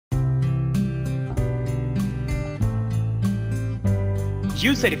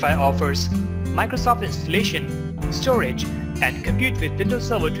uCertify offers Microsoft installation, storage, and compute with Windows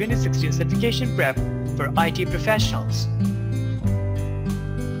Server 2016 certification prep for IT professionals.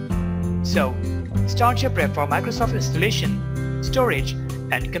 So, start your prep for Microsoft installation, storage,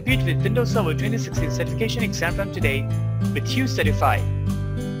 and compute with Windows Server 2016 certification exam from today with uCertify.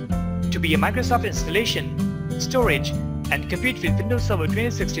 To be a Microsoft installation, storage, and compute with Windows Server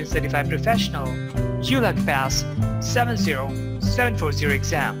 2016 certified professional, you'll have to pass 70740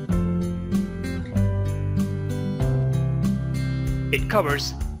 exam. It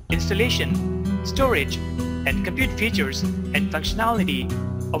covers installation, storage, and compute features and functionality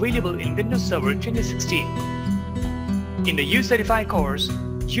available in Windows Server 2016. In the uCertify course,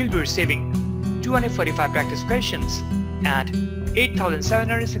 you'll be receiving 245 practice questions and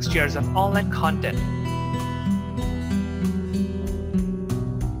 8,760 hours of online content.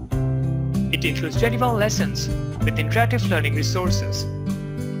 It includes 21 lessons with interactive learning resources,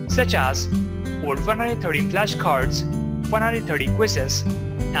 such as over 130 flashcards, 130 quizzes,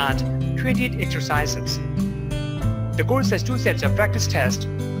 and 28 exercises. The course has 2 sets of practice tests,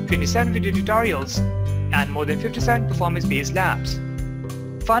 27 video tutorials, and more than 57 performance-based labs.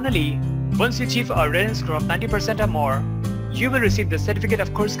 Finally, once you achieve a readiness score of 90% or more, you will receive the certificate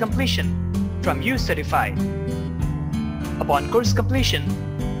of course completion from uCertify. Upon course completion,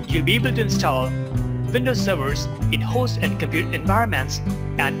 you'll be able to install Windows servers in host and compute environments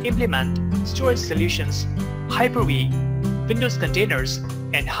and implement storage solutions, Hyper-V, Windows containers,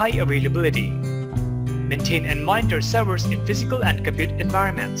 and high availability. Maintain and monitor servers in physical and compute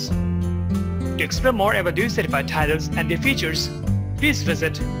environments. To explore more about uCertify titles and their features, please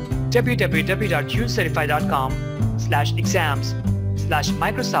visit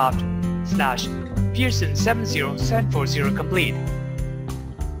www.ucertify.com/exams/Microsoft/Pearson70740 complete.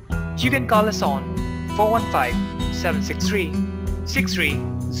 You can call us on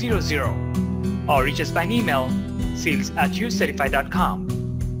 415-763-6300 or reach us by email sales@ucertify.com.